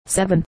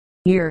7.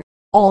 Here,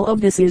 all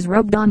of this is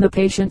rubbed on the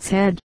patient's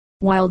head,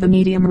 while the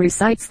medium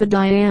recites the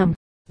Dayam,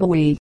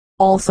 Bawi,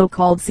 also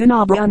called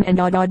Sinabran and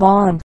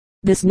Adabang.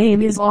 This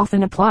name is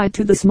often applied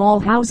to the small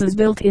houses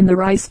built in the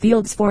rice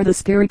fields for the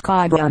spirit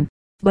Kaiban,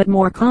 but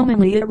more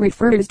commonly it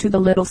refers to the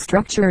little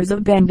structures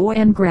of bamboo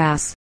and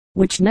grass,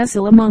 which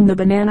nestle among the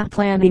banana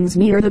plantings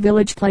near the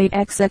village plate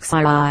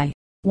XXII.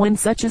 When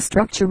such a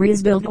structure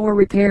is built or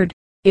repaired,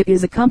 it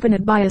is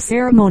accompanied by a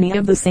ceremony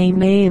of the same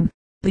name.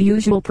 The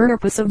usual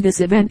purpose of this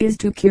event is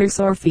to cure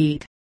sore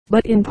feet,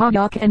 but in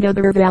Padak and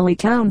other valley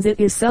towns it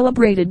is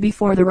celebrated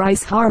before the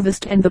rice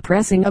harvest and the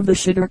pressing of the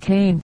sugar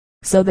cane,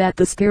 so that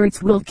the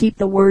spirits will keep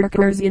the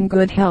workers in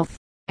good health,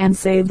 and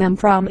save them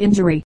from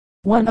injury.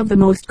 One of the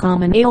most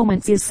common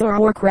ailments is sore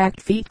or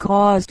cracked feet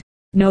caused,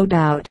 no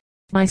doubt,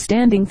 by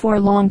standing for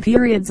long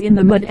periods in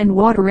the mud and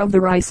water of the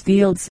rice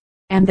fields,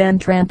 and then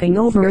tramping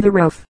over the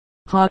rough,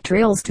 hot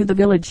trails to the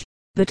village,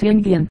 the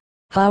Tingan.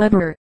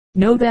 However,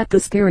 know that the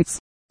spirits,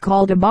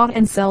 called Abad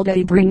and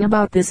Seldai, bring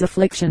about this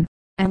affliction,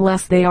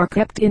 unless they are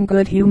kept in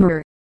good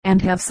humor,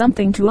 and have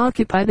something to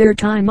occupy their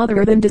time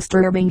other than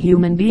disturbing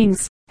human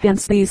beings.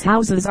 Hence these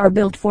houses are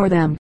built for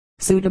them.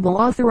 Suitable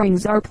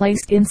offerings are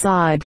placed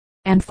inside,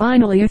 and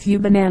finally a few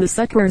banana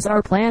suckers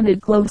are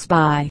planted close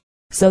by,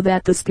 so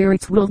that the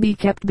spirits will be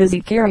kept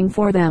busy caring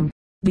for them.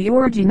 The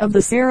origin of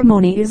the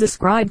ceremony is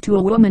ascribed to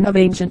a woman of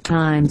ancient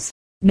times,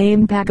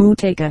 named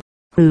Pagutaka,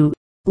 who,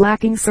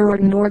 lacking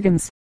certain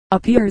organs,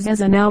 appears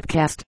as an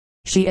outcast.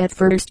 She at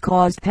first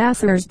caused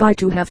passers-by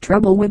to have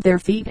trouble with their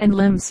feet and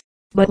limbs,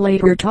 but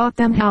later taught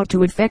them how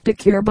to effect a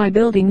cure by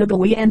building the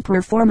bawi and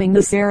performing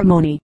the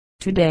ceremony.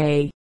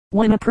 Today,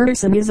 when a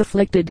person is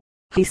afflicted,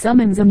 he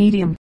summons a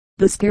medium,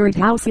 the spirit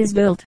house is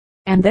built,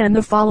 and then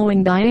the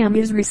following Dayam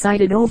is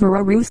recited over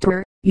a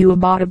rooster: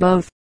 Uabot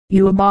above,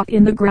 Uabot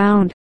in the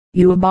ground,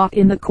 Uabot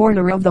in the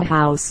corner of the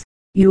house,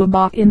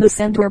 Uabot in the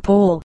center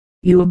pole,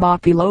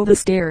 Uabot below the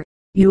stair,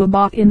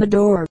 Uabot in the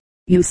door,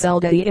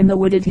 Useldai in the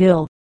wooded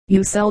hill,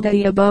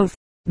 Useldai above.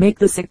 Make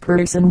the sick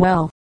person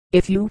well,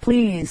 if you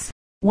please.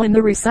 When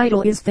the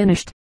recital is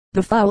finished,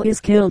 the fowl is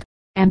killed,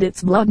 and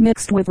its blood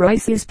mixed with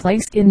rice is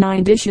placed in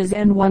 9 dishes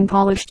and 1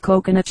 polished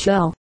coconut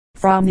shell.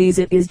 From these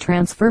it is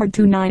transferred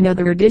to 9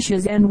 other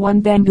dishes and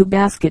 1 bamboo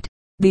basket.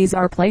 These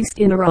are placed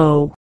in a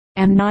row,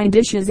 and 9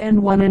 dishes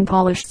and 1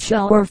 unpolished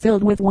shell are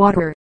filled with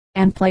water,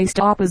 and placed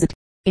opposite.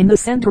 In the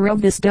center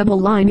of this double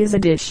line is a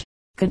dish,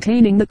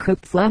 containing the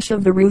cooked flesh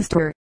of the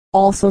rooster,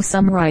 also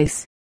some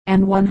rice,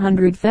 and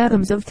 100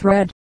 fathoms of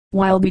thread,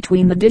 while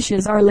between the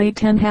dishes are laid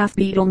 10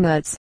 half-beetle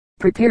nuts,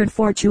 prepared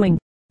for chewing.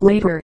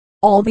 Later,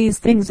 all these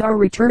things are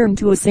returned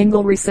to a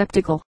single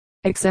receptacle,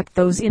 except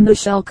those in the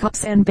shell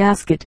cups and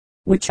basket,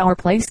 which are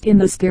placed in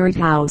the spirit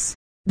house.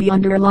 The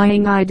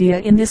underlying idea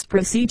in this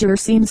procedure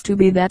seems to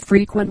be that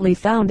frequently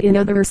found in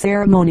other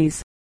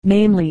ceremonies,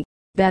 namely,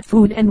 that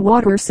food and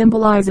water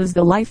symbolizes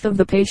the life of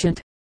the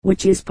patient,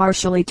 which is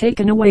partially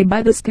taken away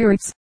by the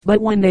spirits,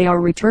 but when they are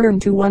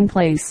returned to one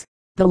place,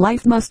 the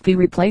life must be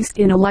replaced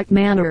in a like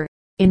manner.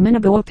 In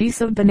Minabo a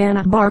piece of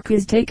banana bark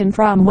is taken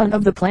from one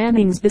of the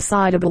plantings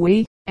beside a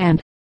bawi,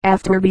 and,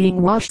 after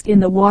being washed in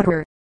the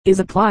water, is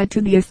applied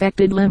to the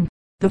affected limb.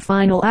 The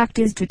final act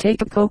is to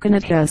take a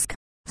coconut husk,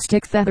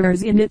 stick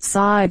feathers in its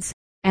sides,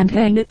 and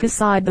hang it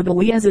beside the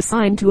bawi as a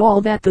sign to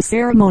all that the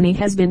ceremony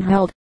has been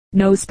held.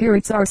 No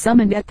spirits are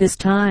summoned at this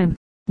time,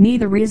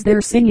 neither is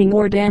there singing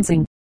or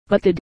dancing,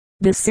 but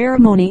this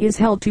ceremony is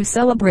held to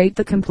celebrate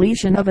the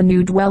completion of a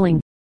new dwelling,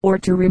 or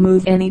to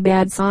remove any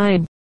bad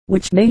sign,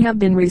 which may have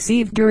been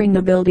received during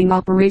the building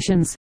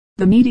operations.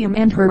 The medium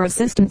and her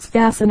assistants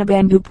fasten a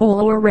bamboo pole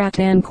or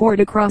rattan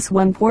cord across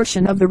one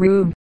portion of the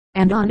room,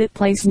 and on it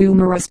place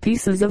numerous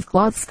pieces of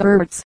cloth,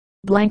 skirts,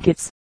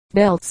 blankets,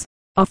 belts,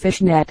 a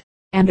fish net,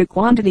 and a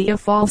quantity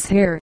of false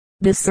hair.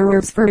 This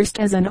serves first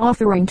as an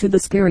offering to the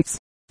spirits,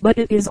 but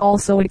it is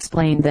also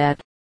explained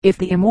that, if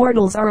the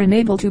immortals are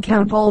unable to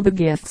count all the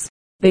gifts,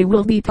 they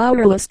will be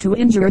powerless to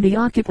injure the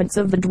occupants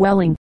of the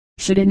dwelling.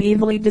 Should an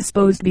evilly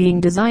disposed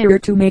being desire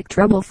to make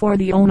trouble for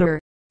the owner,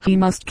 he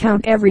must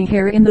count every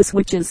hair in the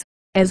switches,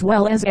 as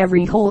well as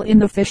every hole in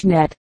the fish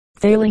net.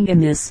 Failing in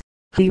this,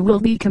 he will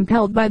be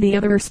compelled by the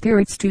other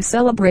spirits to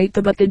celebrate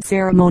the bucket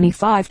ceremony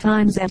 5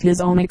 times at his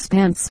own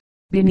expense.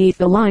 Beneath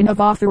the line of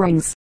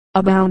offerings,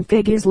 a bound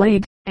pig is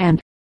laid, and,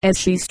 as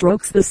she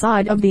strokes the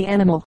side of the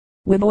animal,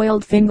 with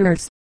oiled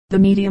fingers, the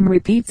medium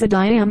repeats a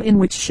Dayam in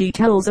which she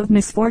tells of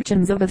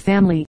misfortunes of a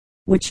family,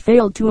 which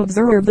failed to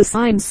observe the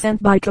signs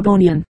sent by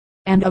Kabonian,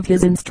 and of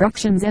his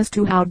instructions as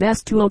to how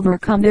best to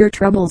overcome their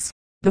troubles.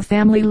 The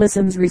family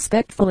listens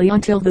respectfully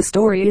until the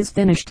story is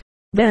finished.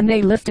 Then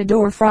they lift a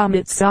door from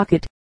its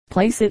socket,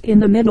 place it in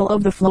the middle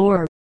of the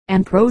floor,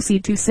 and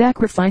proceed to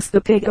sacrifice the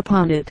pig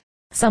upon it.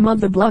 Some of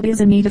the blood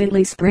is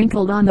immediately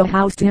sprinkled on the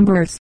house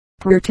timbers,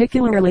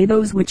 particularly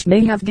those which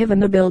may have given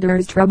the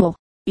builders trouble,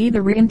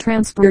 either in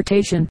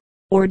transportation,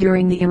 or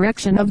during the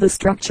erection of the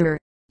structure.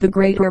 The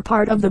greater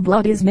part of the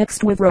blood is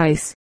mixed with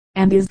rice,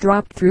 and is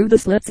dropped through the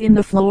slits in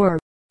the floor,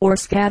 or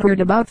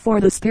scattered about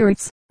for the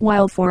spirits,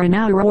 while for an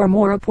hour or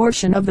more a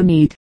portion of the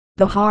meat,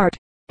 the heart,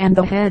 and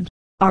the head,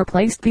 are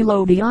placed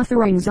below the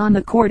offerings on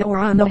the court or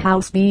on the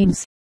house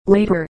beams.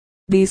 Later,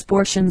 these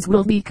portions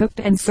will be cooked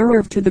and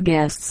served to the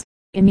guests.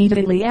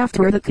 Immediately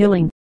after the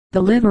killing,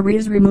 the liver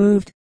is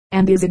removed,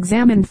 and is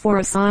examined for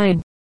a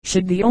sign.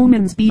 Should the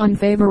omens be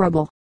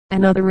unfavorable,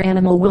 another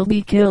animal will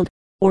be killed,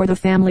 or the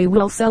family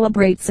will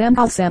celebrate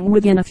Sambhasam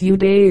within a few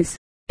days.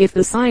 If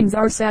the signs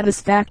are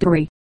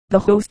satisfactory, the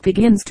host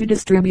begins to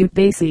distribute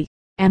basi,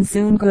 and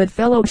soon good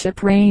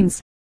fellowship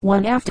reigns.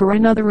 One after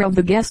another of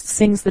the guests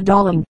sings the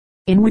Daling,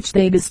 in which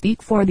they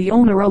bespeak for the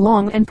owner a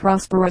long and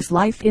prosperous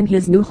life in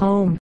his new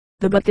home.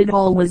 The bucket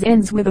always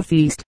ends with a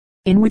feast,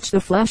 in which the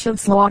flesh of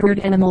slaughtered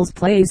animals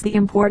plays the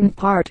important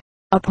part.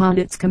 Upon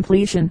its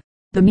completion,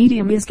 the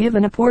medium is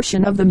given a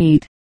portion of the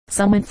meat,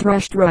 some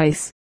unthreshed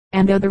rice,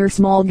 and other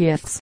small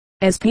gifts,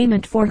 as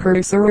payment for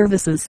her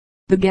services.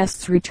 The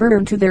guests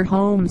return to their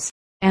homes,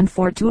 and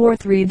for 2 or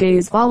 3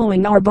 days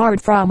following are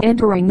barred from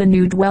entering the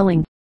new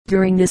dwelling.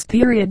 During this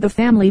period the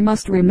family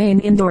must remain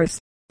indoors.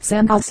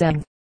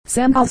 Sambhasam.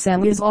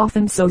 Sambhasam is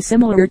often so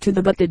similar to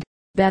the bucket,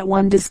 that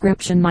one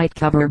description might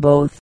cover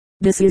both.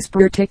 This is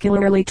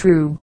particularly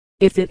true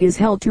if it is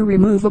held to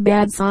remove a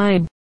bad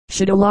sign.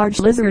 Should a large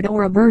lizard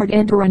or a bird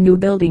enter a new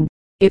building,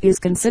 it is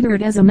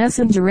considered as a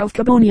messenger of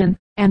Kabonian,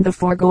 and the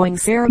foregoing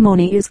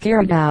ceremony is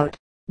carried out.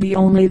 The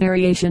only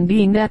variation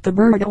being that the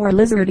bird or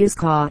lizard is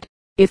caught,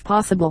 if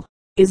possible,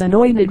 is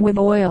anointed with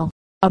oil.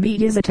 A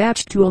bead is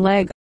attached to a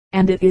leg,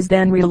 and it is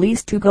then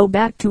released to go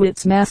back to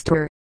its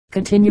master.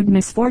 Continued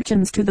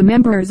misfortunes to the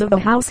members of the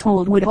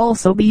household would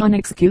also be an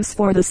excuse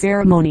for the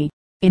ceremony.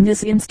 In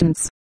this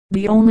instance,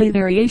 the only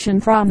variation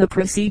from the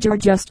procedure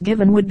just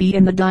given would be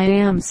in the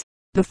dhyams.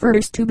 The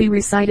first to be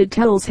recited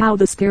tells how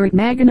the spirit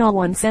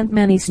Maganawan sent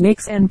many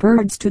snakes and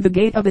birds to the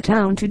gate of a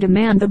town to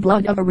demand the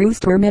blood of a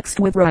rooster mixed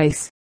with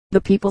rice.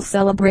 The people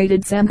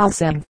celebrated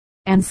Sambhasam,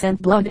 and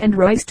sent blood and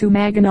rice to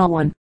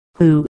Maganawan,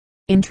 who,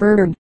 in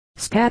turn,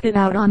 spat it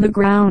out on the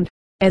ground.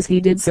 As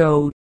he did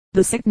so,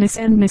 the sickness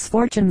and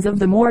misfortunes of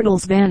the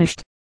mortals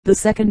vanished. The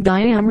second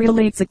dhyam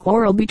relates a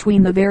quarrel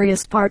between the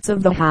various parts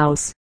of the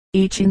house,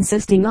 each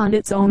insisting on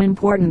its own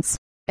importance.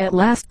 At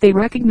last they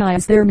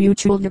recognize their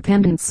mutual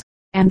dependence,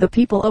 and the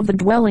people of the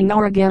dwelling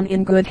are again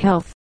in good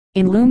health.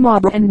 In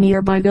Lumabra and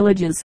nearby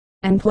villages,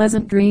 and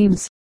pleasant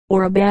dreams,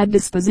 or a bad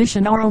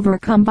disposition are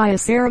overcome by a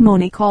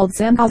ceremony called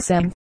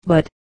Sambhasam,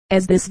 but,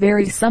 as this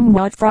varies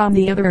somewhat from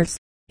the others,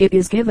 it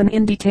is given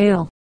in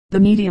detail. The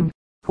medium,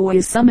 who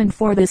is summoned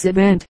for this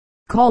event,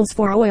 calls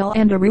for oil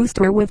and a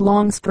rooster with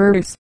long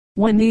spurs.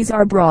 When these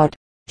are brought,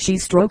 she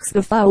strokes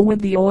the fowl with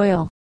the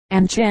oil,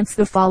 and chants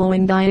the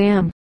following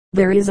dhyam.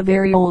 There is a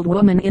very old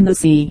woman in the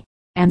sea,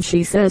 and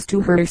she says to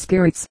her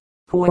spirits,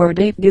 who are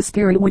Dapga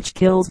spirit which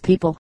kills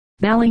people,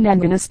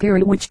 Balingangana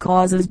spirit which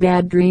causes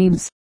bad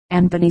dreams,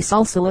 and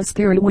Banisalsala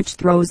spirit which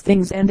throws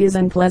things and is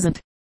unpleasant,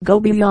 go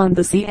beyond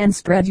the sea and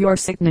spread your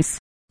sickness.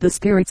 The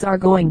spirits are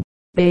going.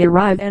 They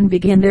arrive and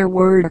begin their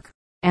work,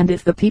 and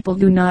if the people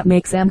do not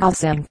make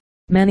Sambhasam,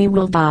 many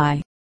will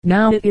die.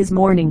 Now it is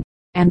morning,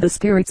 and the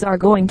spirits are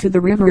going to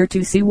the river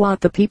to see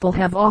what the people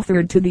have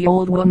offered to the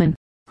old woman,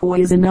 who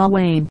is in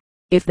Nawain.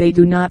 If they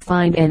do not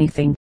find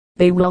anything,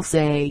 they will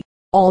say,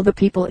 all the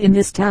people in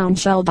this town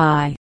shall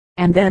die,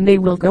 and then they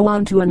will go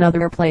on to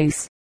another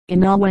place. In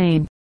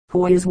Nawain,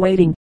 who is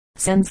waiting,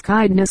 sends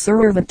kindness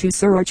servant to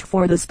search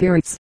for the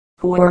spirits,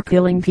 who are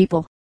killing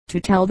people, to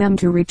tell them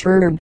to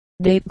return.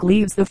 Dapg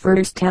leaves the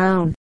first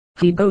town,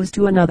 he goes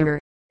to another,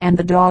 and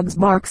the dogs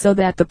bark so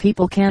that the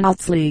people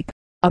cannot sleep.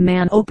 A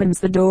man opens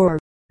the door,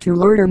 to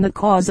learn the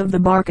cause of the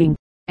barking,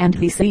 and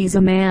he sees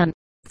a man,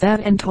 fat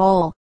and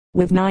tall,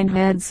 with 9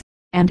 heads,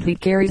 and he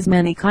carries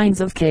many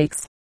kinds of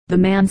cakes. The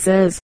man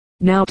says,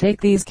 now take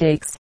these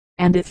cakes,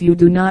 and if you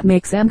do not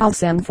make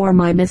Sambhasam for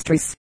my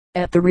mistress,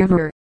 at the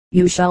river,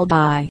 you shall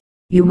die.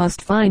 You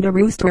must find a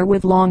rooster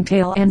with long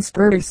tail and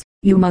spurs,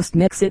 you must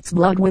mix its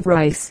blood with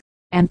rice,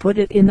 and put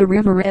it in the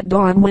river at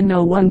dawn when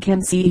no one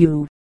can see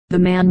you. The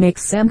man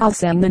makes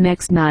Sambhasam the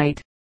next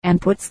night,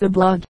 and puts the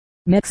blood,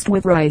 mixed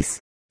with rice,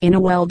 in a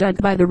well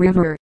dug by the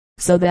river,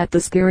 so that the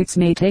spirits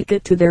may take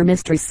it to their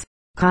mistress.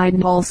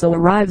 Kaidan also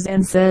arrives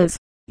and says,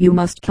 you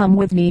must come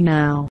with me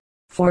now,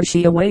 for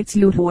she awaits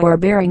you who are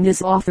bearing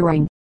this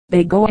offering.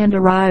 They go and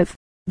arrive.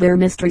 Their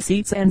mistress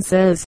eats and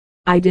says,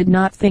 I did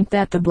not think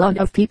that the blood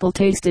of people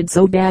tasted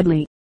so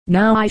badly.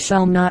 Now I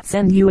shall not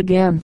send you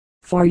again,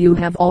 for you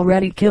have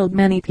already killed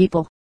many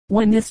people.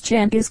 When this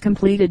chant is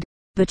completed,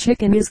 the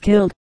chicken is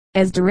killed,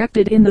 as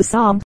directed in the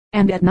song,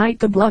 and at night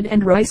the blood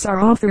and rice are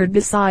offered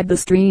beside the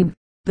stream.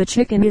 The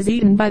chicken is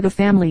eaten by the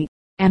family,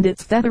 and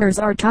its feathers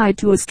are tied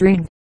to a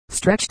string,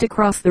 stretched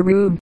across the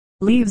room.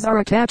 Leaves are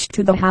attached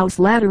to the house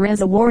ladder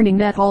as a warning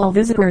that all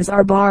visitors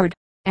are barred,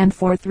 and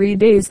for 3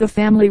 days the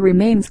family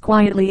remains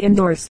quietly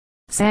indoors.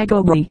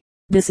 Sagobri.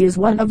 This is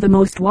one of the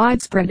most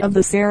widespread of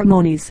the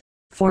ceremonies,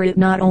 for it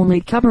not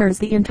only covers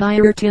the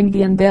entire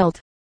Tingian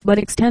belt, but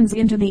extends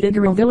into the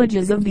Igaro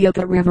villages of the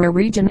Upper River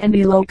region and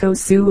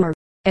Ilocos-Sur,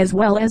 as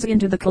well as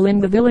into the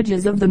Kalinga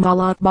villages of the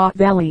Malakbot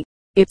Valley.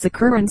 Its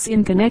occurrence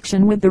in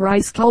connection with the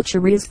rice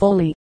culture is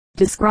fully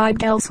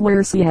described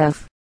elsewhere,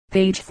 cf.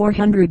 page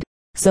 400.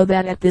 so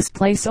that at this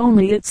place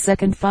only its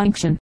second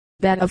function,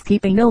 that of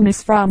keeping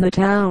illness from the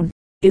town,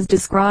 is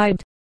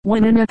described.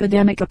 When an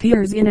epidemic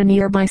appears in a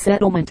nearby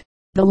settlement,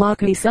 the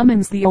lackey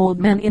summons the old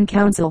men in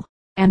council,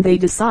 and they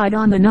decide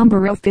on the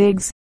number of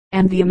pigs,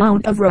 and the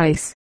amount of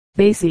rice,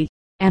 basi,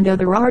 and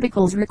other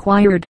articles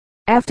required,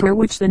 after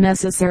which the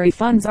necessary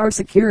funds are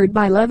secured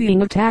by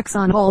levying a tax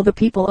on all the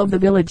people of the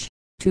village,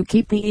 to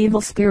keep the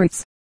evil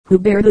spirits, who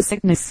bear the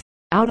sickness,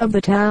 out of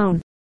the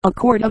town. A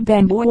cord of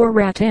bamboo or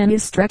rattan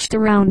is stretched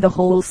around the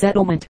whole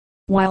settlement,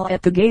 while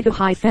at the gate a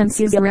high fence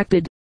is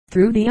erected.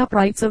 Through the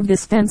uprights of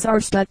this fence are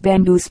stuck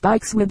bamboo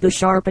spikes with the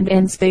sharpened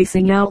ends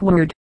facing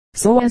outward,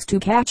 so as to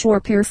catch or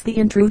pierce the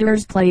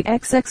intruder's plate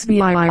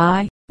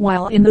XXVII,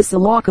 while in the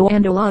sulaco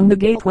and along the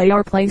gateway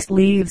are placed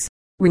leaves,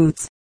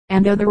 roots,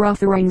 and other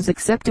offerings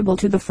acceptable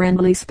to the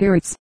friendly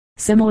spirits.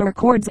 Similar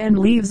cords and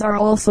leaves are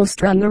also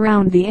strung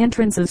around the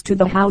entrances to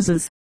the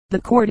houses.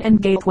 The cord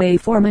and gateway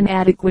form an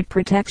adequate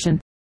protection,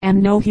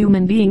 and no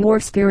human being or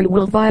spirit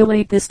will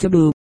violate this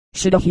taboo.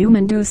 Should a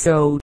human do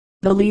so,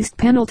 the least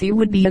penalty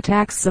would be a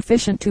tax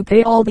sufficient to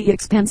pay all the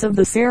expense of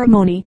the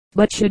ceremony,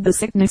 but should the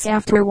sickness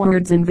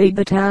afterwards invade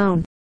the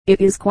town,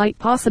 it is quite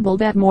possible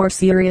that more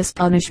serious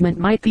punishment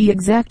might be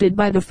exacted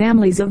by the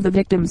families of the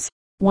victims.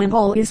 When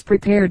all is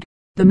prepared,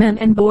 the men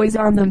and boys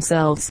arm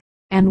themselves,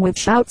 and with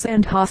shouts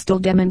and hostile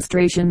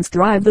demonstrations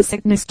drive the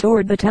sickness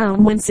toward the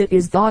town whence it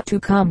is thought to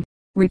come.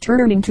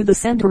 Returning to the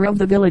center of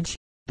the village,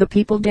 the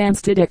people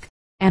dance Tidik,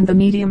 and the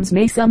mediums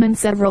may summon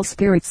several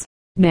spirits.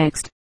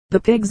 Next, the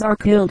pigs are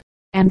killed,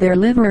 and their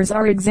livers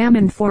are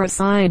examined for a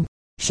sign.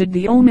 Should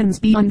the omens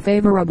be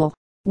unfavorable,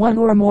 one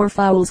or more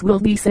fowls will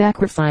be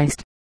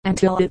sacrificed,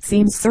 until it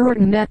seems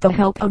certain that the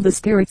help of the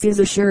spirits is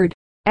assured,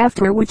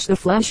 after which the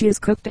flesh is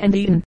cooked and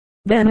eaten.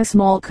 Then a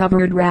small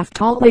covered raft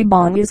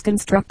talabon is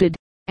constructed,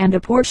 and a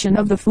portion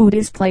of the food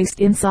is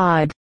placed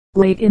inside.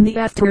 Late in the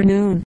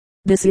afternoon,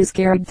 this is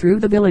carried through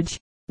the village,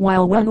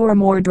 while one or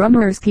more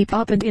drummers keep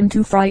up it in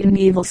to frighten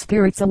evil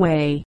spirits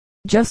away.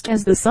 Just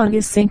as the sun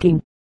is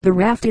sinking, the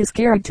raft is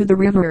carried to the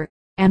river,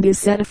 and is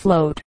set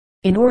afloat,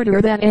 in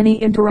order that any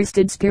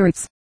interested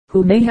spirits,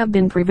 who may have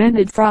been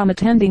prevented from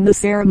attending the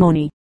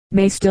ceremony,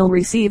 may still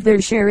receive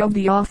their share of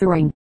the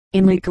offering.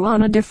 In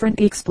Likuan a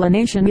different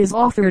explanation is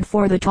offered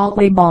for the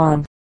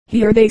talabon.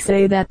 Here they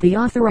say that the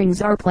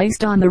offerings are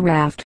placed on the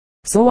raft,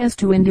 so as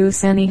to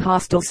induce any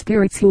hostile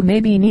spirits who may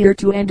be near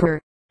to enter,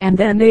 and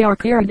then they are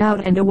carried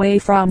out and away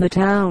from the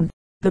town.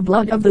 The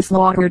blood of the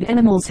slaughtered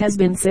animals has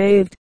been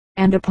saved,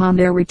 and upon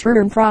their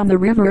return from the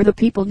river the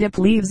people dip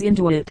leaves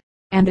into it,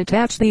 and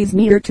attach these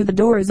near to the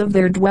doors of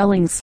their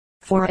dwellings.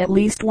 For at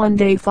least one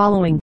day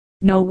following,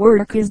 no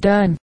work is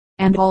done,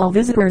 and all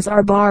visitors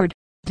are barred.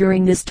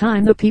 During this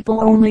time the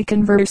people only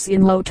converse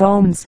in low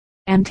tones,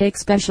 and take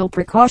special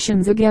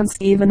precautions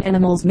against even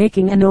animals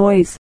making a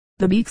noise.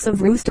 The beaks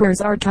of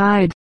roosters are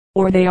tied,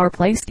 or they are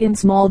placed in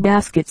small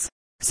baskets,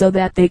 so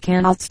that they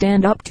cannot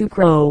stand up to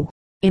crow.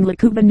 In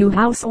Lakuba new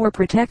house or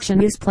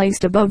protection is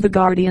placed above the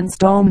guardian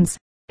stones,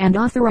 and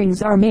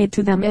offerings are made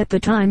to them at the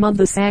time of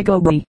the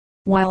Sagobi,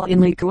 while in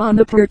Likuan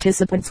the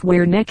participants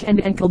wear neck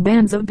and ankle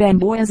bands of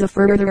bamboo as a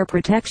further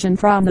protection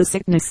from the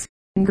sickness.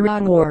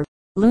 Ngranor,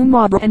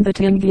 Lumabra and the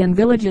Tingian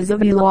villages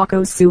of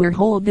Ilocos Sur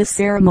hold this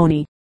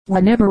ceremony,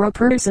 whenever a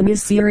person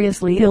is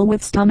seriously ill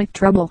with stomach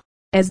trouble,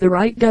 as the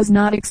rite does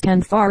not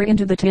extend far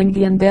into the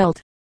Tingian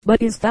belt,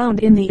 but is found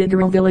in the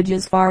Igaro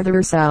villages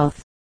farther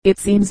south. It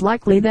seems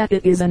likely that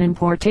it is an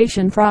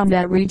importation from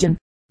that region.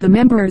 The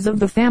members of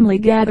the family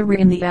gather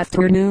in the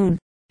afternoon,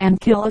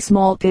 and kill a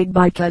small pig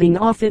by cutting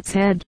off its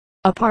head.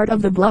 A part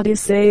of the blood is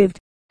saved,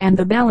 and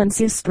the balance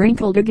is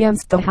sprinkled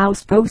against the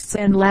house posts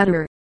and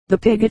ladder. The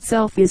pig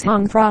itself is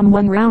hung from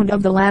one round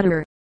of the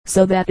ladder,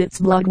 so that its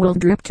blood will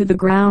drip to the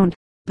ground.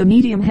 The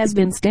medium has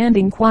been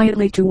standing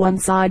quietly to one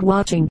side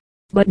watching,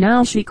 but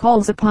now she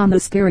calls upon the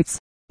spirits.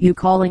 You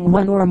calling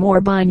one or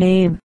more by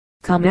name,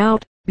 come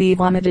out, be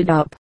vomited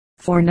up,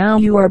 for now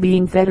you are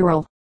being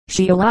federal.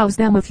 She allows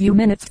them a few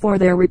minutes for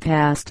their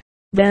repast,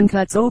 then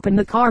cuts open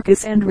the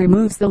carcass and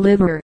removes the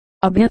liver.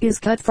 A bit is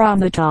cut from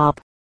the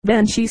top.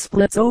 Then she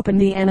splits open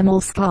the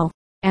animal's skull,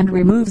 and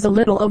removes a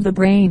little of the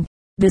brain.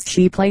 This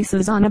she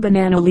places on a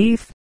banana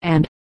leaf,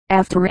 and,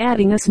 after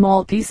adding a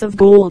small piece of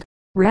gold,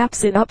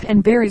 wraps it up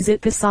and buries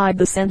it beside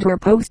the center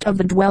post of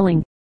the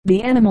dwelling.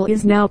 The animal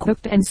is now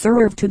cooked and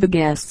served to the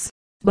guests,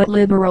 but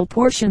liberal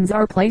portions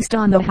are placed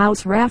on the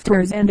house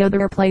rafters and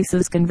other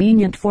places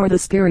convenient for the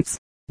spirits.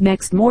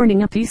 Next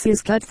morning a piece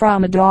is cut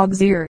from a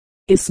dog's ear,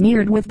 is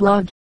smeared with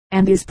blood,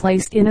 and is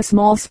placed in a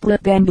small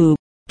split bamboo,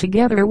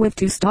 together with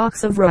 2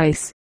 stalks of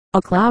rice.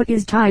 A clout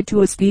is tied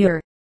to a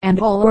spear, and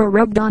all are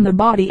rubbed on the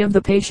body of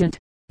the patient,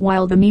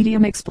 while the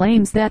medium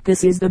explains that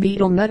this is the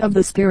betel nut of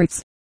the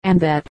spirits, and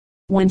that,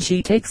 when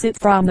she takes it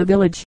from the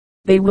village,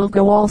 they will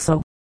go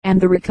also, and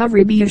the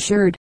recovery be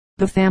assured.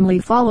 The family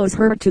follows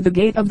her to the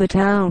gate of the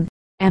town,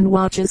 and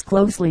watches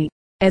closely,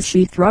 as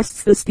she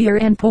thrusts the spear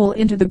and pole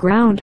into the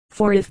ground,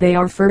 for if they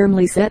are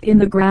firmly set in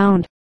the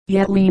ground,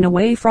 yet lean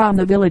away from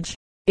the village,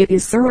 it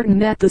is certain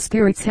that the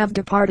spirits have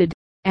departed,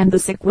 and the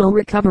sick will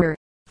recover.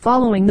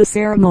 Following the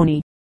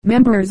ceremony,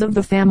 members of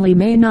the family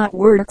may not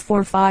work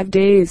for 5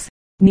 days.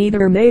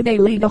 Neither may they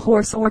lead a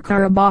horse or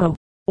carabao,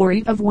 or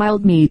eat of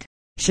wild meat.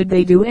 Should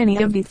they do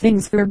any of the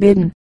things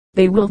forbidden,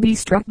 they will be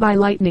struck by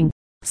lightning.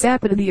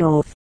 Sapid the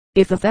oath.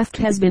 If a theft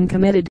has been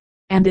committed,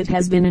 and it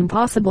has been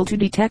impossible to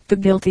detect the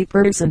guilty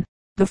person,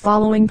 the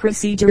following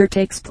procedure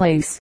takes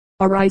place.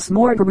 A rice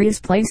mortar is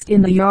placed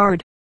in the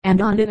yard, and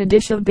on it a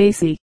dish of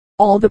basi.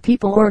 All the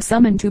people are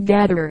summoned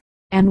together,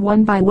 and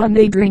one by one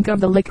they drink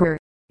of the liquor,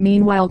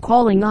 meanwhile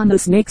calling on the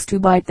snakes to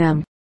bite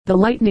them, the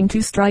lightning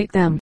to strike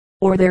them,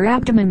 or their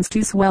abdomens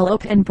to swell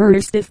up and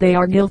burst if they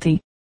are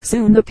guilty.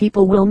 Soon the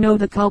people will know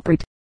the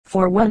culprit,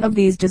 for one of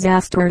these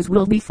disasters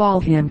will befall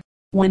him.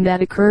 When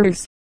that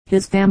occurs,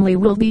 his family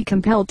will be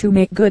compelled to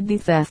make good the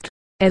theft,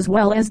 as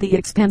well as the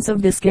expense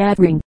of this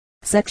gathering.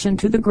 Section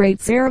 2. The great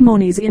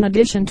ceremonies. In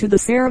addition to the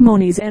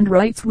ceremonies and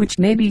rites which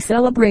may be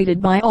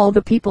celebrated by all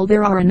the people,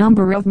 there are a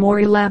number of more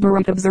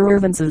elaborate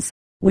observances,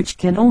 which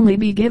can only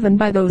be given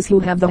by those who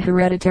have the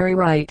hereditary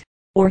right,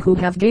 or who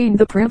have gained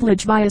the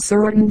privilege by a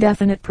certain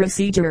definite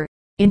procedure.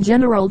 In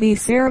general,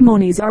 these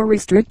ceremonies are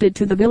restricted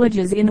to the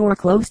villages in or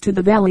close to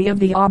the valley of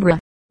the Abra,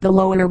 the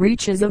lower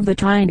reaches of the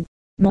Tyne,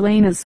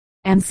 Melanas,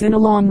 and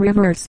Sinalong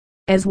rivers.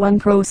 As one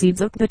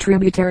proceeds up the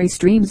tributary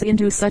streams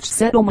into such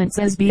settlements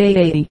as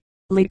Baati,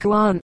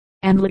 Likuan,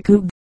 and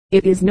Lakub,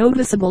 it is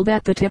noticeable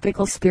that the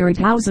typical spirit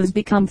houses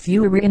become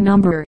fewer in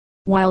number,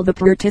 while the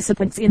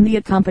participants in the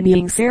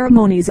accompanying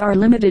ceremonies are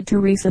limited to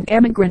recent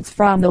emigrants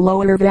from the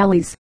lower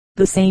valleys.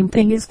 The same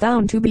thing is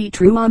found to be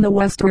true on the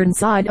western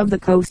side of the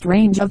coast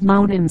range of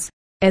mountains,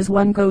 as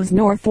one goes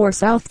north or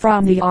south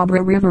from the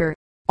Abra River,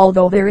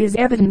 although there is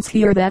evidence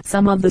here that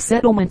some of the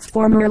settlements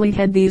formerly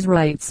had these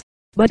rites,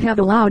 but have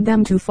allowed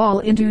them to fall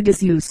into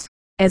disuse,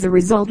 as a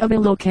result of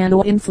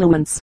Ilocano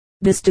influence.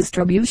 This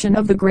distribution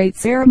of the great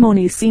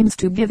ceremonies seems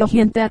to give a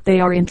hint that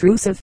they are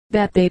intrusive,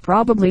 that they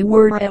probably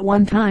were at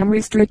one time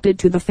restricted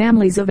to the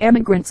families of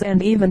emigrants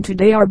and even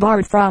today are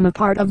barred from a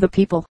part of the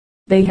people.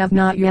 They have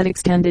not yet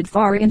extended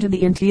far into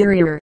the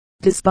interior,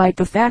 despite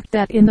the fact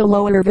that in the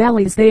lower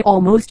valleys they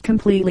almost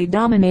completely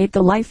dominate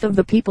the life of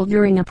the people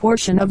during a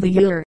portion of the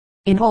year.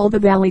 In all the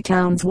valley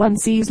towns one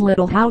sees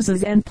little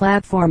houses and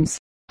platforms,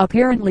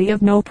 apparently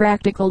of no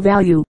practical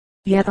value,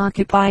 yet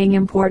occupying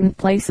important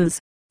places,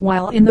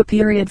 while in the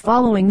period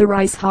following the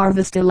rice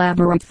harvest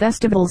elaborate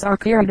festivals are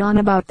carried on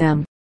about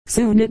them.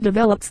 Soon it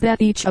develops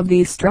that each of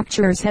these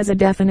structures has a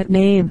definite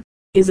name,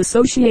 is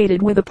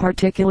associated with a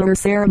particular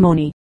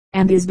ceremony,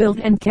 and is built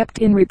and kept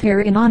in repair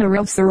in honor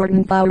of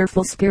certain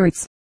powerful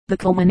spirits. The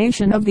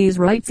culmination of these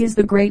rites is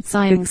the great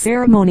sighing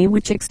ceremony,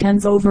 which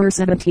extends over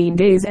 17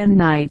 days and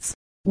nights.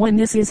 When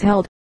this is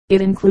held,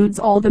 it includes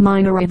all the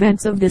minor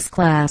events of this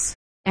class,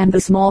 and the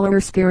smaller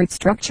spirit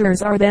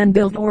structures are then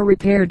built or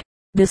repaired.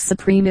 This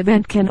supreme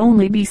event can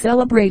only be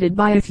celebrated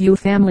by a few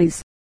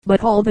families,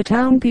 but all the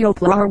town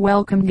people are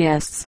welcome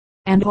guests,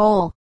 and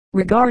all,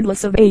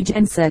 regardless of age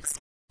and sex,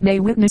 may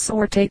witness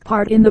or take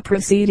part in the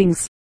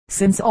proceedings.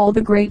 Since all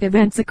the great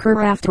events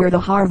occur after the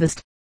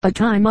harvest, a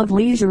time of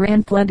leisure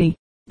and plenty,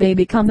 they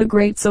become the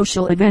great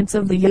social events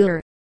of the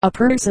year. A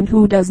person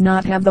who does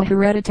not have the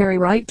hereditary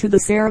right to the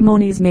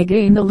ceremonies may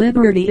gain the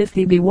liberty if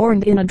he be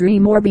warned in a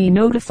dream or be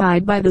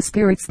notified by the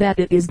spirits that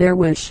it is their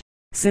wish.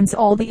 Since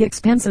all the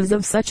expenses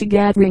of such a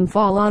gathering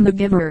fall on the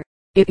giver,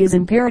 it is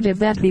imperative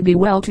that he be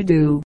well to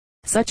do.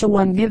 Such a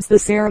one gives the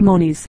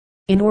ceremonies,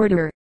 in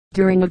order,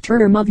 during a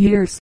term of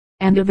years,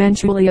 and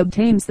eventually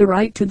obtains the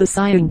right to the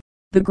sighing,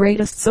 the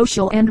greatest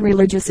social and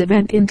religious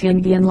event in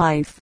Kingian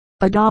life.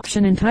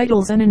 Adoption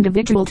entitles an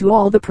individual to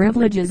all the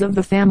privileges of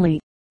the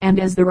family, and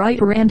as the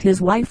writer and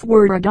his wife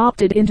were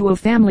adopted into a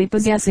family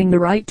possessing the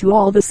right to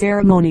all the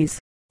ceremonies,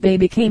 they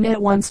became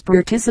at once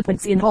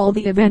participants in all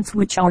the events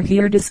which are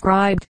here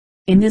described.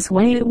 In this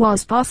way it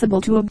was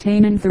possible to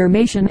obtain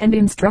information and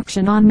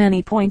instruction on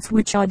many points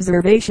which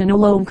observation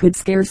alone could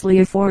scarcely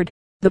afford.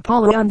 The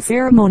Palawan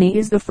ceremony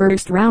is the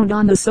first round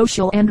on the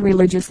social and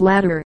religious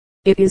ladder.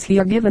 It is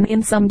here given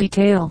in some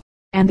detail,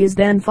 and is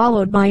then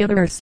followed by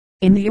others,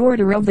 in the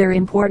order of their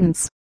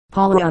importance.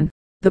 Palawan.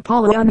 The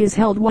Palawan is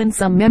held when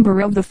some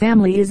member of the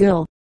family is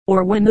ill,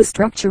 or when the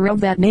structure of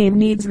that name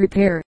needs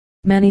repair.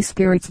 Many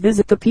spirits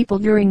visit the people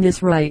during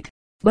this rite,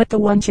 but the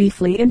one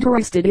chiefly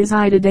interested is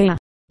Idadea,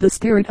 the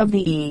spirit of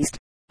the East.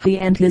 He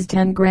and his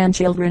 10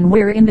 grandchildren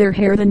wear in their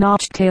hair the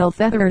notched tail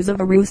feathers of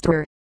a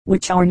rooster,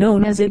 which are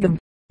known as igam.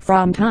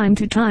 From time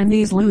to time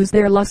these lose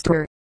their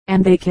luster,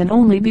 and they can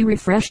only be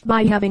refreshed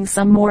by having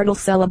some mortal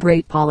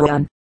celebrate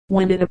Palawan.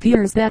 When it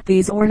appears that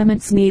these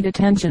ornaments need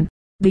attention,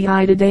 the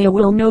Idadea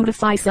will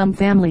notify some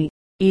family,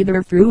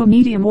 either through a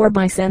medium or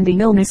by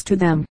sending illness to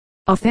them.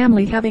 A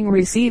family having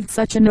received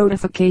such a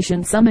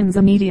notification summons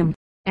a medium,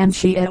 and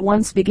she at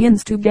once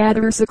begins to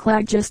gather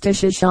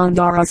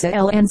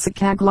Saklagjustishishandarasal and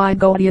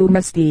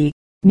Sakagligodiumasti,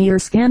 near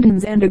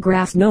scandins and a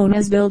grass known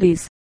as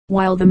bildies,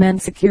 while the men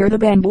secure the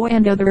bamboo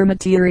and other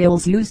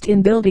materials used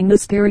in building the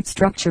spirit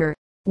structure.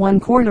 One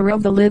corner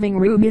of the living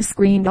room is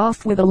screened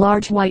off with a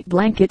large white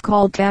blanket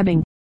called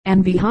tabbing,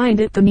 and behind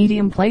it the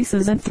medium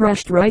places and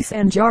threshed rice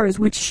and jars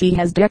which she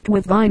has decked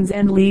with vines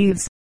and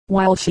leaves.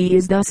 While she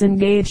is thus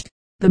engaged,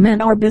 the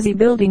men are busy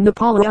building the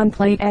Palawan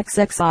plate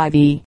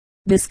XXIV.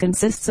 This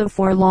consists of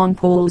 4 long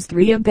poles,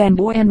 3 of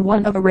bamboo and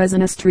 1 of a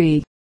resinous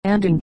tree,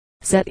 ending,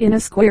 set in a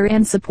square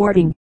and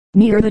supporting,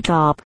 near the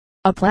top,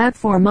 a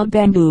platform of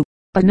bamboo.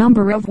 A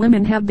number of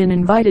women have been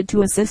invited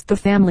to assist the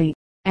family,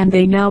 and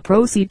they now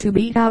proceed to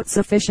beat out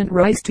sufficient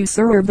rice to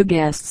serve the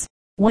guests.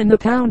 When the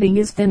pounding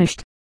is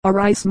finished, a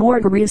rice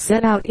mortar is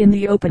set out in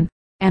the open,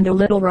 and a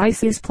little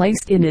rice is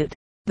placed in it.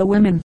 The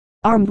women,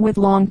 armed with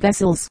long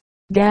pestles,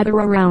 gather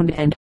around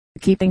and,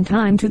 keeping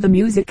time to the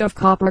music of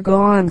copper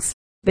gongs,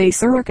 they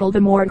circle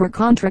the mortar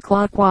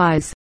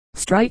contra-clockwise,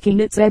 striking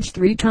its edge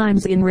 3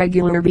 times in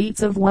regular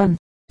beats of 1,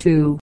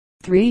 2,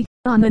 3.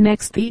 On the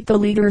next beat the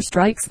leader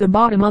strikes the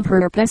bottom of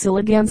her pestle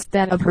against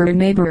that of her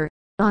neighbor,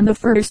 on the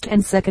first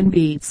and second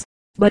beats,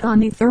 but on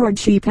the third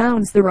she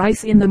pounds the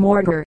rice in the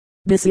mortar.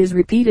 This is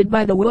repeated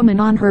by the woman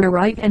on her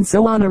right and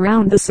so on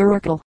around the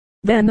circle.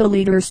 Then the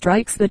leader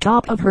strikes the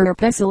top of her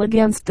pestle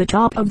against the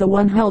top of the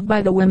one held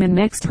by the women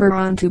next her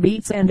on 2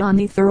 beats and on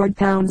the third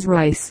pounds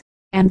rice,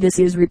 and this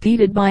is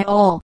repeated by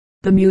all.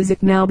 The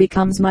music now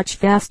becomes much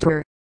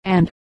faster,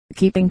 and,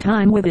 keeping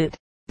time with it,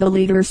 the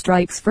leader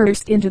strikes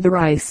first into the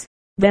rice,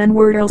 then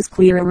whirls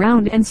clear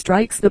around and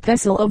strikes the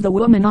pestle of the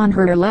woman on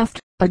her left.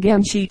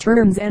 Again she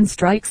turns and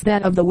strikes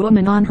that of the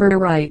woman on her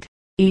right.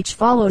 Each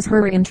follows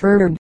her in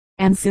turn,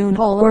 and soon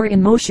all are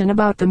in motion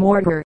about the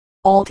mortar,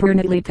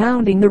 alternately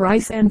pounding the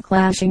rice and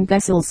clashing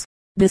pestles.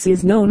 This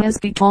is known as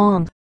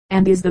pitong,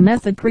 and is the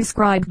method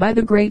prescribed by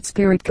the Great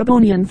Spirit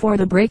Kabonian for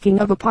the breaking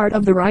of a part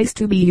of the rice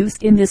to be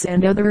used in this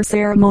and other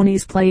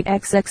ceremonies. Plate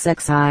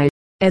XXXI.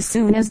 As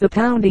soon as the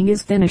pounding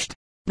is finished,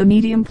 the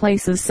medium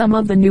places some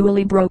of the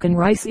newly broken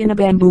rice in a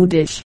bamboo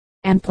dish,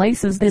 and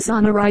places this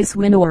on a rice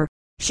winnower.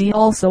 She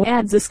also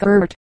adds a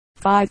skirt,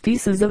 5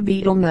 pieces of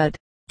betel nut,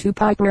 2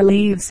 piper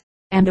leaves,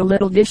 and a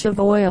little dish of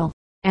oil,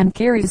 and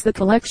carries the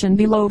collection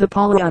below the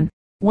Palawan,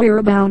 where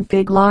a bound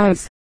pig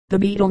lies. The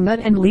betel nut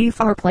and leaf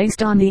are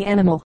placed on the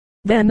animal.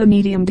 Then the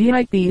medium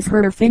dips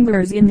her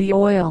fingers in the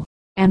oil,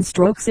 and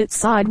strokes its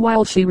side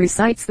while she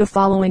recites the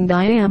following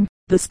diem.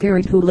 The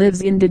spirit who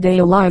lives in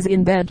Dideo lies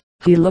in bed.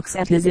 He looks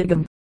at his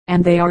igam,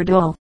 and they are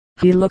dull.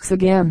 He looks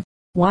again.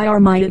 Why are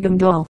my igam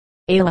dull?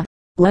 Ayla,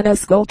 let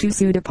us go to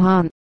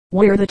Sudapan,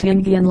 where the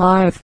Tingian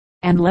live,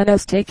 and let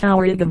us take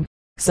our igam,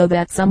 so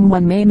that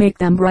someone may make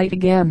them bright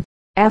again.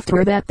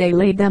 After that they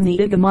laid them the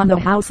igam on the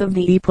house of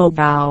the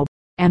Ipoh,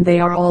 and they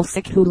are all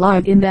sick who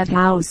live in that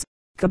house.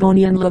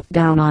 Kabonian looked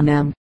down on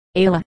them.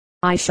 Ayla,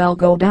 I shall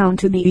go down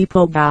to the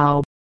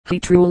Ipoh. He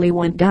truly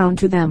went down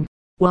to them.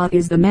 What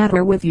is the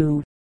matter with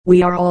you?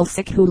 We are all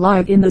sick who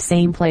live in the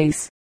same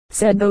place,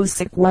 said those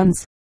sick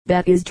ones.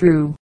 That is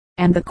true,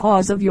 and the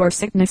cause of your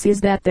sickness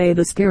is that they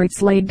the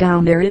spirits laid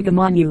down their igam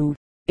on you.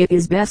 It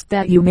is best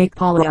that you make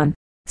Palawan,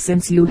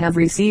 since you have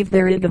received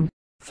their igam,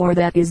 for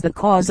that is the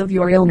cause of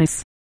your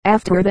illness.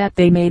 After that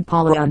they made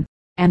Palawan,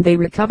 and they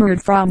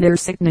recovered from their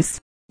sickness,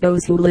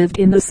 those who lived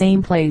in the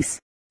same place.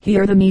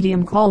 Here the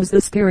medium calls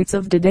the spirits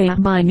of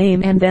Didea by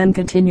name and then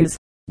continues.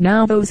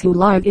 Now those who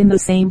live in the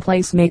same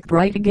place make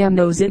bright again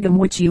those igam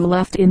which you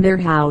left in their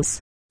house.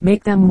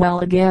 Make them well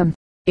again,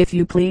 if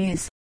you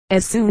please.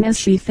 As soon as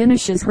she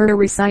finishes her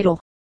recital,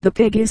 the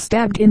pig is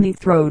stabbed in the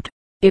throat.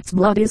 Its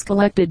blood is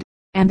collected,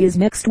 and is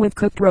mixed with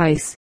cooked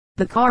rice.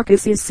 The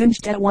carcass is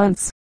singed at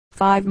once.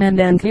 5 men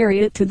then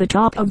carry it to the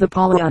top of the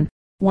Palawan,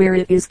 where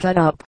it is cut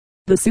up.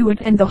 The suet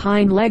and the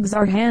hind legs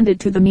are handed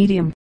to the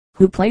medium,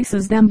 who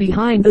places them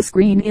behind the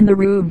screen in the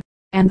room,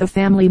 and the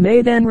family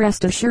may then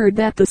rest assured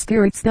that the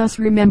spirits thus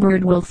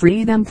remembered will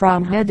free them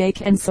from headache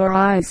and sore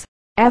eyes.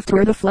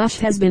 After the flesh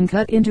has been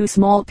cut into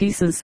small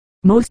pieces,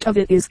 most of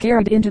it is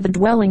carried into the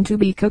dwelling to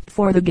be cooked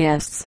for the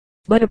guests,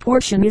 but a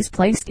portion is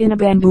placed in a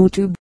bamboo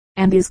tube,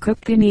 and is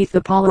cooked beneath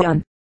the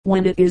Palawan.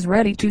 When it is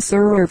ready to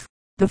serve,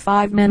 the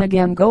 5 men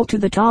again go to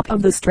the top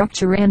of the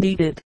structure and eat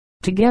it,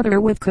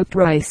 together with cooked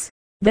rice.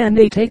 Then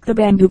they take the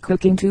bamboo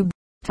cooking tube,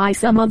 tie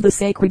some of the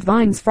sacred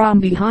vines from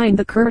behind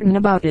the curtain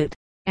about it,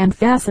 and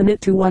fasten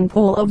it to one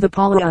pole of the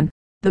Palawan.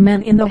 The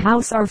men in the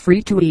house are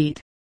free to eat,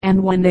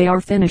 and when they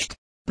are finished,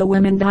 the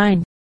women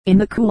dine. In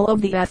the cool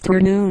of the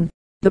afternoon,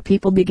 the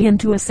people begin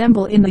to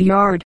assemble in the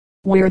yard,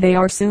 where they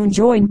are soon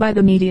joined by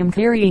the medium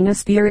carrying a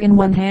spear in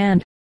one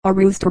hand, a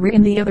rooster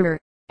in the other,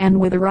 and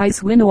with a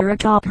rice winnower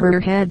atop her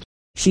head.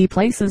 She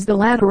places the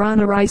latter on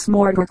a rice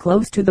mortar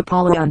close to the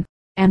Palawan,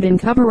 and in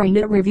covering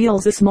it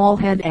reveals a small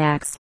head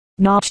axe,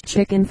 notched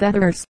chicken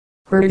feathers,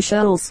 her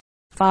shells,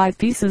 5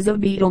 pieces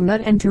of betel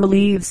nut and 2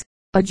 leaves,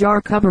 a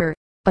jar cover,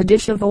 a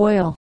dish of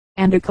oil,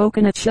 and a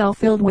coconut shell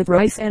filled with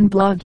rice and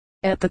blood.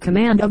 At the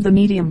command of the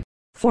medium,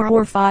 4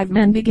 or 5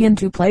 men begin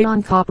to play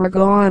on copper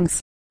gongs,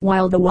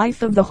 while the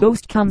wife of the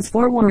host comes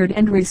forward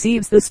and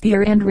receives the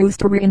spear and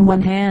rooster in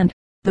one hand.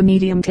 The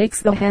medium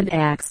takes the head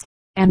axe,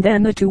 and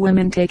then the 2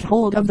 women take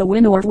hold of the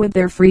winnower with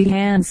their free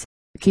hands.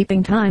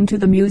 Keeping time to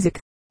the music,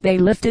 they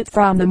lift it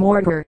from the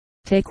mortar,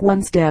 take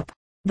 1 step,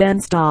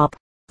 then stop,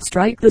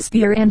 strike the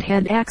spear and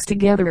head axe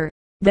together,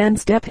 then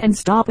step and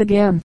stop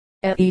again.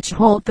 At each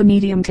halt the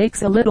medium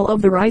takes a little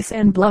of the rice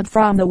and blood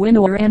from the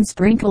winnower and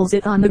sprinkles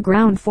it on the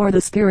ground for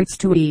the spirits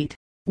to eat.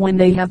 When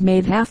they have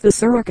made half the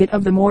circuit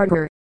of the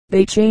mortar,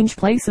 they change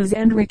places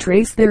and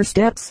retrace their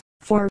steps,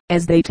 for,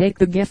 as they take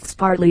the gifts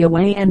partly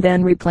away and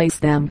then replace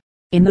them,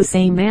 in the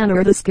same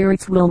manner the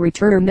spirits will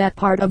return that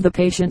part of the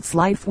patient's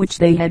life which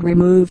they had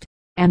removed,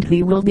 and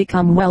he will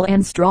become well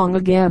and strong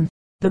again.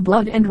 The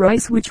blood and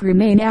rice which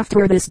remain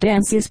after this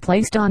dance is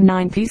placed on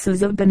 9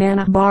 pieces of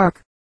banana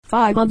bark.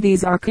 5 of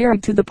these are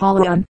carried to the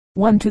Palayan,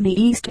 1 to the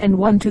east and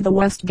 1 to the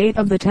west gate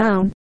of the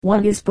town.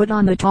 1 is put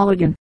on the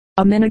Tologan,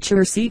 a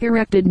miniature seat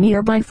erected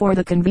nearby for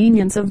the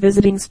convenience of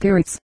visiting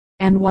spirits,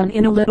 and 1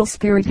 in a little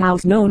spirit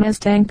house known as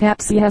Tangpap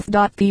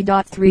CF.P.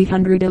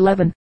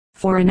 311.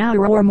 For an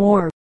hour or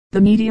more,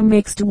 the medium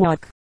makes to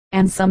walk,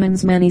 and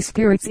summons many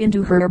spirits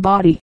into her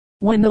body.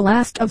 When the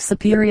last of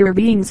superior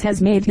beings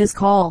has made his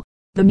call,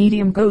 the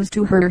medium goes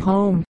to her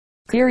home,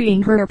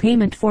 carrying her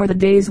payment for the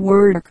day's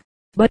work.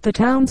 But the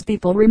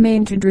townspeople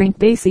remain to drink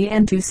basi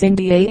and to sing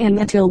Dian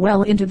until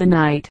well into the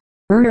night.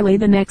 Early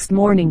the next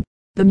morning,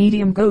 the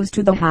medium goes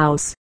to the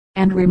house,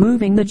 and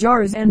removing the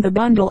jars and the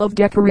bundle of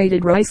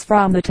decorated rice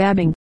from the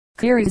tabbing,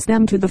 carries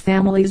them to the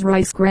family's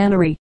rice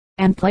granary,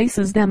 and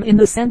places them in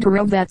the center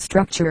of that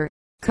structure,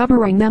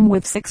 covering them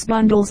with 6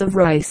 bundles of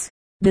rice.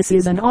 This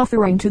is an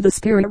offering to the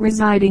spirit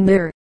residing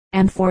there,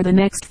 and for the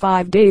next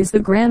 5 days the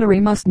granary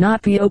must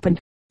not be opened.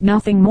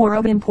 Nothing more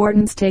of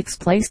importance takes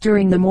place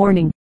during the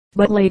morning,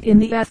 but late in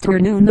the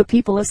afternoon the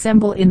people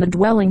assemble in the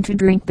dwelling to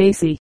drink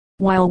basi,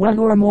 while 1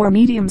 or more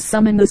mediums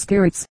summon the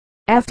spirits.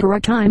 After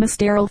a time a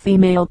sterile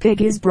female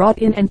pig is brought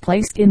in and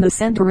placed in the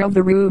center of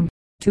the room.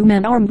 2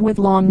 men armed with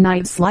long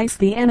knives slice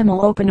the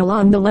animal open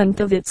along the length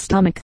of its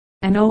stomach.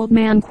 An old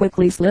man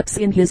quickly slips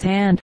in his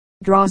hand,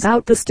 draws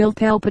out the still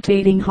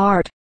palpitating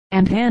heart,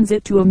 and hands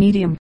it to a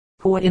medium,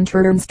 who in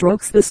turn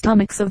strokes the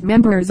stomachs of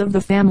members of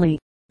the family,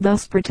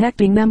 thus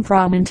protecting them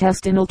from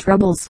intestinal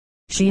troubles.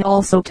 She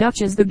also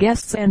touches the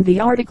guests and the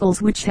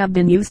articles which have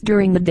been used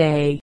during the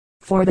day.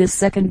 For this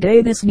second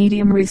day this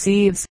medium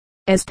receives,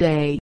 as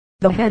day,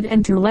 the head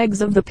and 2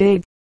 legs of the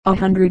pig,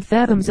 100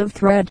 fathoms of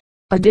thread,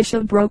 a dish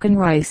of broken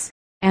rice,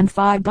 and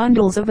 5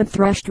 bundles of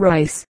threshed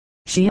rice.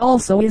 She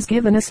also is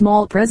given a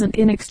small present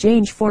in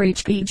exchange for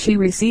each bead she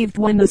received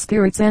when the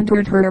spirits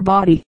entered her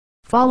body.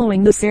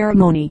 Following the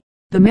ceremony,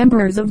 the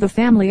members of the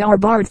family are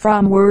barred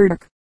from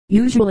work,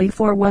 usually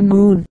for 1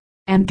 moon,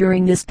 and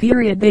during this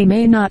period they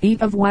may not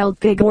eat of wild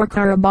pig or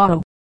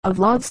carabao, of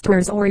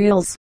lobsters or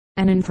eels.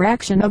 An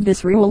infraction of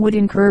this rule would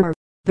incur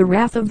the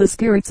wrath of the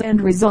spirits and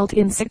result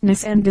in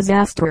sickness and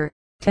disaster.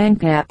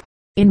 Tangpap.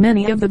 In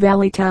many of the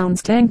valley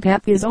towns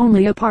Tangpap is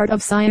only a part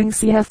of Siang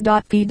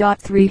CF.P.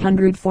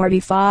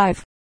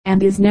 345,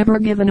 and is never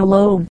given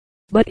alone.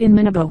 But in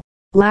Minabo,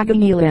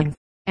 Lagangilang,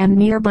 and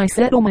nearby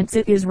settlements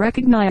it is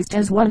recognized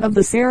as one of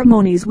the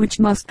ceremonies which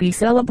must be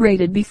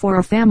celebrated before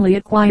a family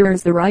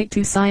acquires the right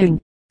to Siang.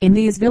 In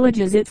these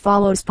villages it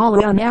follows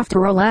Palayan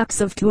after a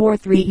lapse of 2 or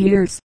 3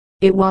 years.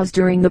 It was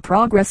during the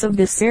progress of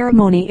this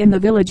ceremony in the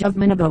village of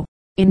Minabo,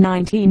 in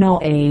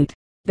 1908,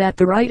 that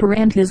the writer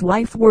and his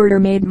wife were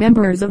made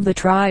members of the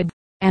tribe,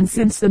 and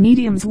since the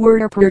mediums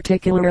were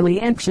particularly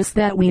anxious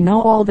that we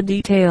know all the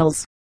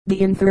details,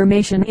 the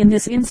information in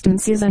this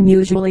instance is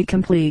unusually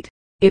complete.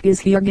 It is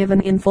here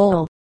given in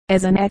full,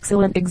 as an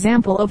excellent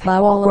example of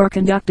how all are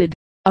conducted.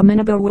 A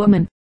Minabo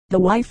woman, the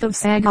wife of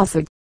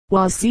Sagasag,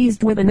 was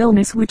seized with an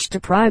illness which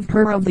deprived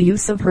her of the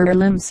use of her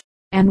limbs,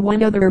 and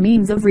when other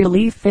means of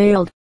relief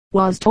failed,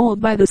 was told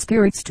by the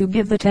spirits to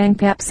give the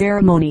Tangpap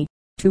ceremony,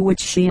 to which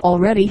she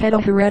already had a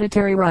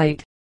hereditary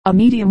right. A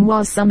medium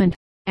was summoned,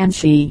 and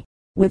she,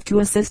 with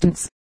 2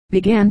 assistants,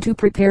 began to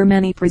prepare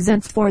many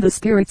presents for the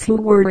spirits who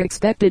were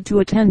expected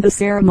to attend the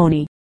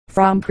ceremony.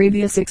 From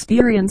previous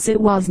experience it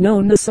was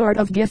known the sort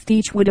of gift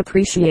each would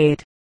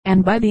appreciate,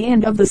 and by the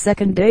end of the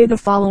second day the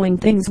following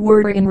things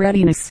were in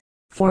readiness.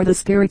 For the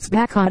spirits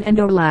Bakon and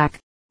Olak,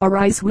 a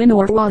rice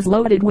winnower was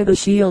loaded with a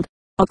shield,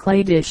 a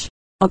clay dish,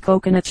 a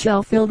coconut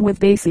shell filled with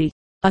basi,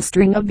 a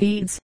string of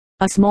beads,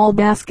 a small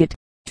basket,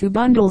 2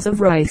 bundles of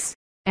rice,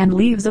 and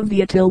leaves of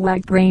the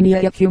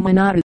Atilwagbrania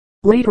acuminata.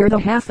 Later the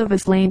half of a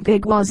slain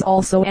pig was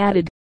also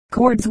added.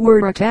 Cords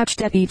were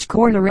attached at each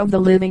corner of the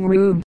living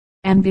room,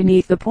 and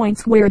beneath the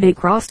points where they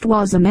crossed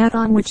was a mat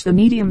on which the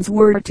mediums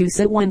were to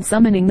sit when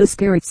summoning the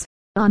spirits.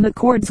 On the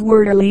cords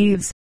were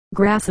leaves,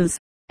 grasses,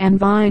 and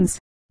vines,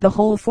 the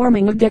whole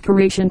forming a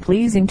decoration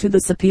pleasing to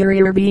the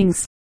superior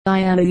beings.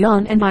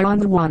 Ianayan and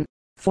Ion.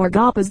 For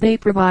gapas they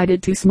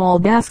provided 2 small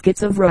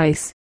baskets of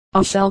rice,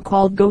 a shell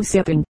called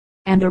gosiping,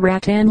 and a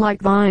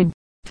rattan-like vine,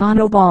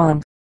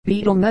 tanobong,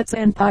 betel nuts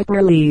and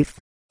piper leaf.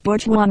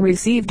 Butchwan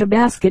received a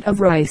basket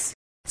of rice,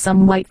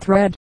 some white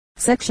thread,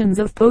 sections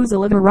of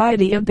posal, a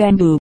variety of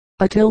bamboo,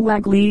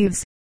 atilwag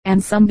leaves,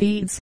 and some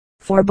beads.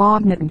 For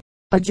Bognatin,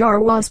 a jar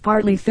was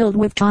partly filled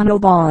with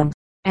tanobong,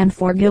 and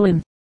for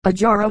Gillan, a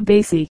jar of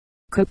basi.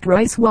 Cooked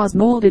rice was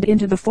molded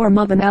into the form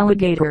of an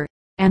alligator,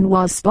 and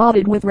was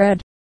spotted with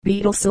red,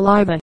 beetle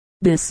saliva.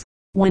 This,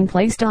 when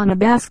placed on a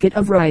basket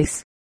of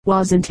rice,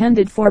 was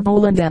intended for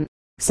Bolanden.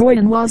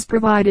 Soyen was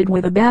provided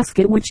with a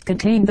basket which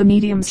contained the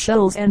medium's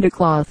shells and a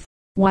cloth,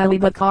 while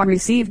Ibaka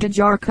received a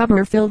jar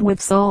cover filled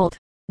with salt.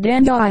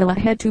 Dandila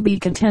had to be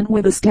content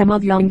with a stem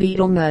of young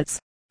betel nuts,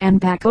 and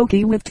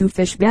Pakoki with 2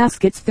 fish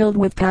baskets filled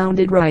with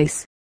pounded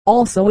rice,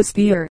 also a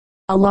spear.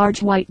 A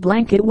large white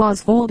blanket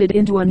was folded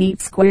into a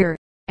neat square,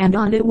 and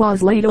on it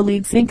was laid a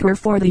lead sinker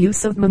for the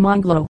use of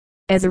Mamanglo.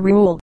 As a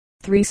rule,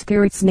 3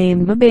 spirits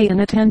named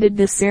Mabayan attended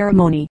this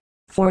ceremony.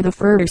 For the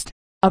first,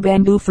 a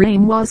bamboo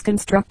frame was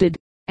constructed,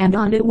 and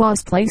on it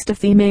was placed a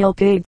female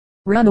pig,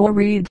 run or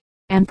reed,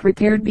 and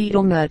prepared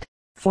betel nut.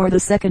 For the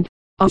second,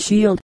 a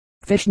shield,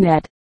 fish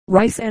net,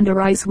 rice and a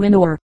rice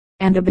winnow,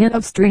 and a bit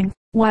of string,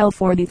 while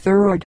for the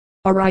third,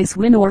 a rice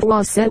winnow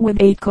was set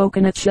with 8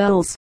 coconut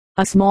shells,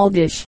 a small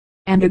dish,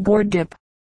 and a gourd dip.